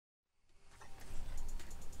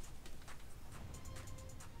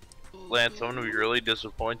Lance, I'm gonna be really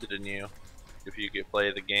disappointed in you if you get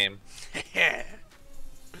play the game. I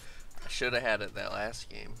should have had it that last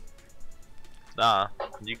game. Nah,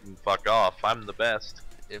 you can fuck off. I'm the best.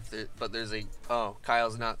 But there's a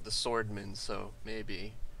Kyle's not the swordman, so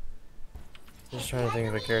maybe. Just trying to think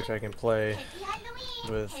of a character I can play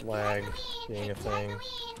with lag being a thing.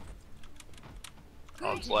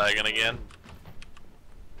 Oh, it's lagging again.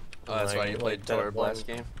 Oh, that's why you played Torb last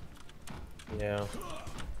game? Yeah.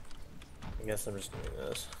 I guess I'm just doing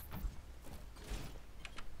this.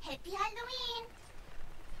 Happy Halloween!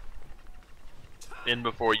 In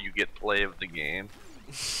before you get play of the game.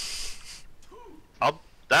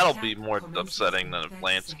 That'll be more upsetting than if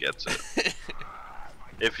Lance gets it.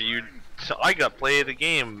 If you... I got play of the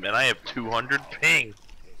game and I have 200 ping.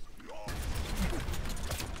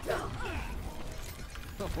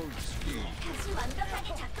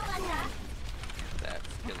 That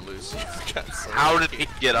fucking Lucy got so How lucky. did he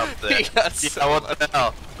get up there? He got so what the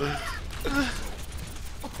hell?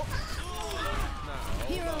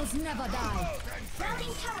 Heroes never die.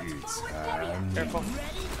 Careful.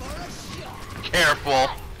 Careful.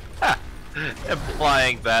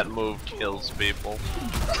 Implying that move kills people.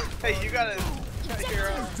 Hey, you gotta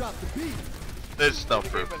hero. There's no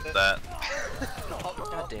proof of that.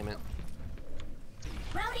 God damn it.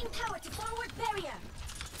 Routing power to forward barrier.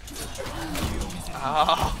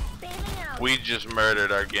 Oh. We just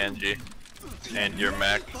murdered our Genji and your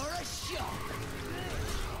mech.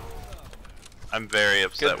 I'm very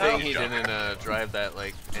upset Good thing with he you, John. didn't drive that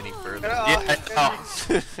like any further. Yeah, I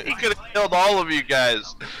know. He could have killed all of you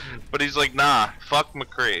guys, but he's like, nah, fuck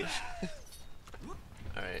McCree.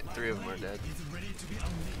 Alright, 3 of them are dead.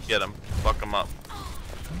 Get him, fuck him up.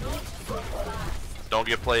 Don't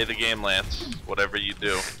get play of the game, Lance. Whatever you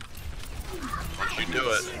do, once you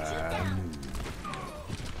do it.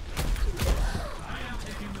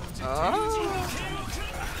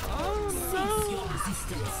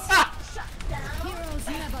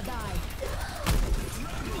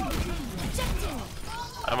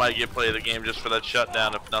 I might get play of the game just for that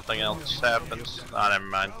shutdown if nothing else happens. Ah, never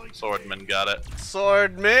mind. Swordman got it.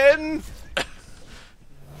 Swordman!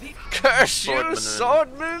 Curse you, Swordman.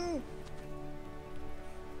 swordman!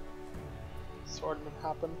 Swordman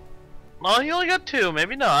happen. Well, you only got 2.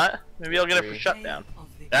 Maybe not. Maybe I'll get it for shutdown.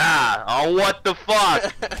 Ah! Oh, what the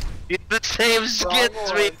fuck? He's the same skin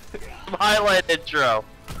as me. Highlight intro.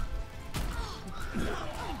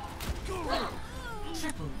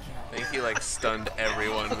 I think he like stunned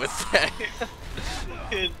everyone with that.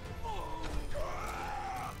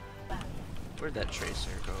 Where'd that tracer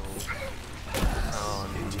go? Oh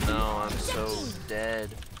no, I'm so dead.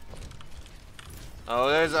 Oh,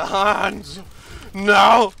 there's a Hans!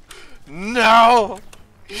 No! No!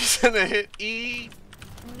 He's gonna hit E!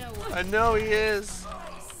 I know he is!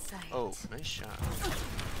 Oh, nice shot.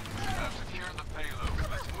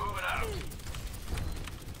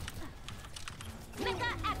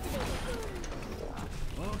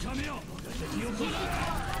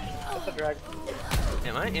 The drag.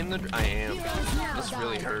 Am I in the... I am. This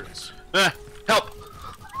really hurts. Help!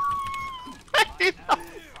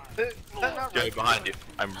 Not Jay, right. behind you.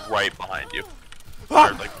 I'm right behind you.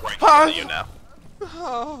 Or like right behind you now.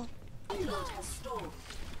 Oh.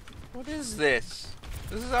 What is this?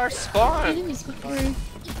 This is our spawn!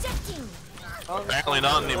 Apparently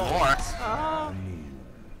not anymore. Oh.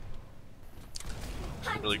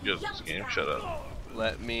 I'm really good at this game. Shut up.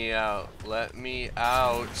 Let me out. Let me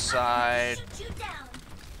outside.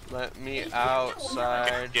 Let me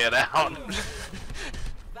outside. Get out.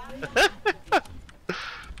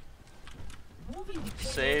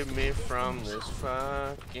 Save me from this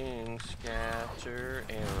fucking scatter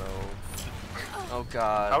arrow. Oh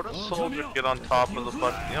god. How does Soldier get on top of the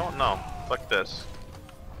fuck? You don't know. Fuck this.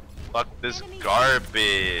 Fuck this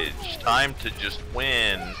garbage. Time to just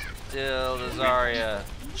win. Still the Zarya.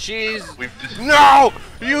 She's... We've just... No!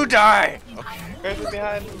 You die! Guys are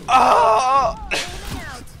behind. Oh!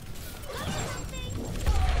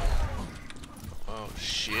 Oh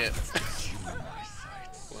shit.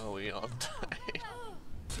 Well, we all died.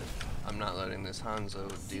 I'm not letting this Hanzo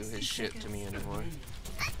do his shit to me anymore.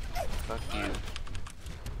 Fuck you.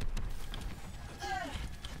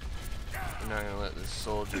 I'm not gonna let this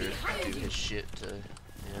soldier do his shit to...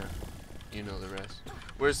 Yeah. You know the rest.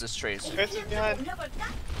 Where's this tracer? Guys are behind.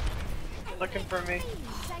 Looking for me.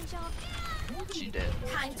 She dead.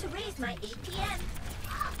 Time to raise my APM.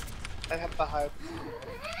 I have the hype.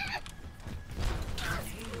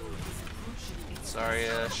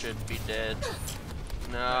 Zarya should be dead.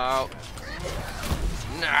 No.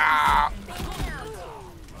 No.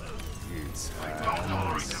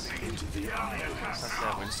 Let's have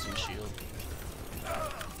that Winston shield.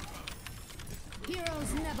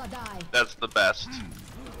 Heroes never die. That's the best.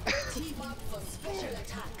 Team up for special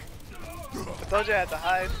attack. I told you I had to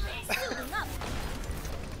hide.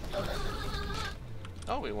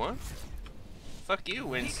 Oh, we won? Fuck you,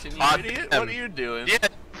 Winston, you God idiot. damn. What are you doing? Yeah,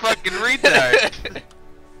 fucking retard.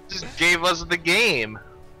 Just gave us the game.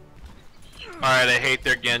 Alright, I hate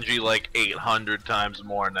their Genji like 800 times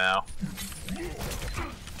more now.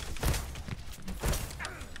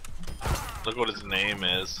 Look what his name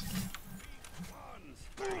is.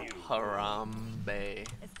 Harambe.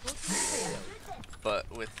 But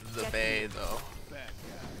with the bay, though.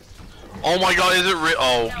 Oh my god, is it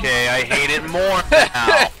okay, I hate it more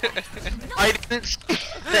now. I didn't see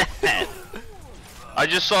that. I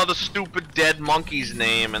just saw the stupid dead monkey's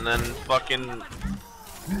name and then fucking...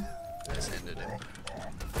 Just ended it.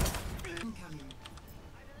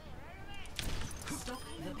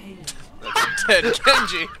 That's a dead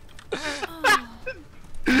Genji.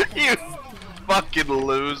 You fucking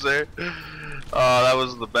loser. Oh, that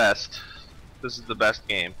was the best. This is the best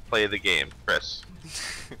game. Play the game, Chris.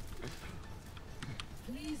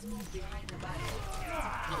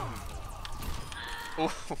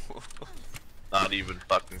 Not even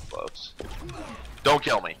fucking close. Don't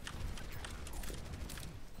kill me.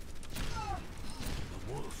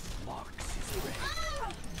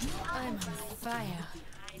 I'm on fire.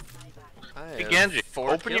 I Hey, have Genji, 4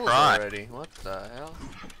 open kills your eye. already. What the hell?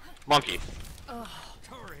 Monkey. Oh,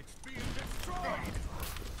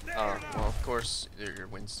 well, of course you're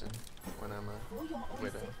Winston when I'm a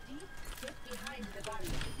widow.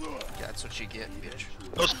 Yeah, that's what you get, bitch.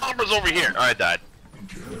 Those Tumblr's over here. I died.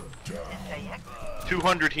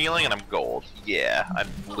 200 healing and I'm gold. Yeah, I'm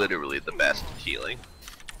literally the best at healing.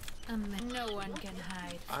 No one can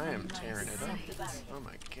hide. I am from my tearing it up. sight. Oh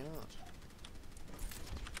my god.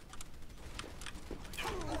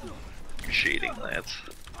 You're shading, Lance.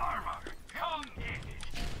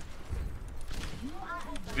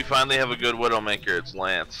 We finally have a good Widowmaker, it's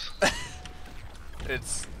Lance.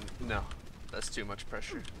 It's... no. That's too much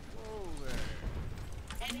pressure.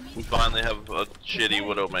 We finally have a shitty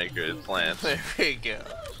Widowmaker, it's Lance. There we go.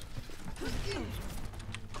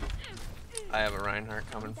 I have a Reinhardt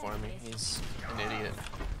coming for me. He's an idiot.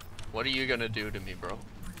 What are you gonna do to me, bro?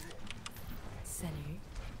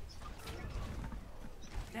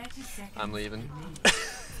 I'm leaving.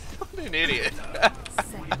 What an idiot.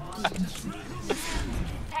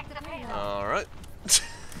 Alright.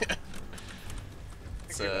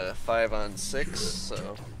 It's a 5-on-6,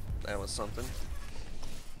 so that was something.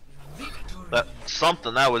 That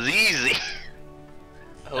something that was easy.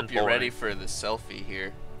 I hope you're ready for the selfie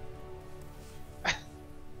here.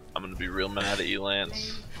 I'm gonna be real mad at you,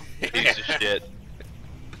 Lance. Piece of shit.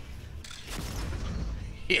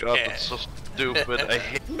 Yeah. God, that's so stupid. I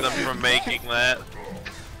hate them for making that.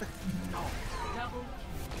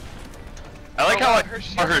 I like how her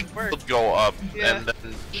I her shield worked. shield go up Yeah. and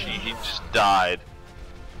then he just died.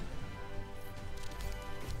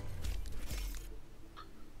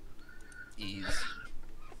 Easy.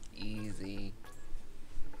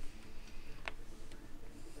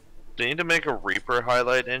 They need to make a Reaper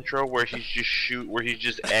highlight intro where he's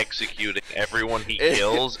just executing everyone he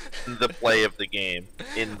kills in the play of the game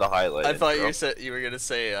in the highlight. I thought intro. you were gonna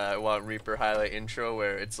say I want Reaper highlight intro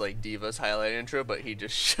where it's like D.Va's highlight intro, but he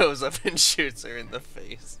just shows up and shoots her in the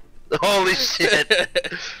face. Holy shit!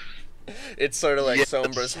 It's sort of like Yes.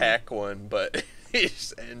 Sombra's hack one, but he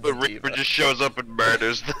just ends The Reaper D.Va. just shows up and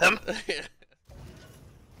murders them.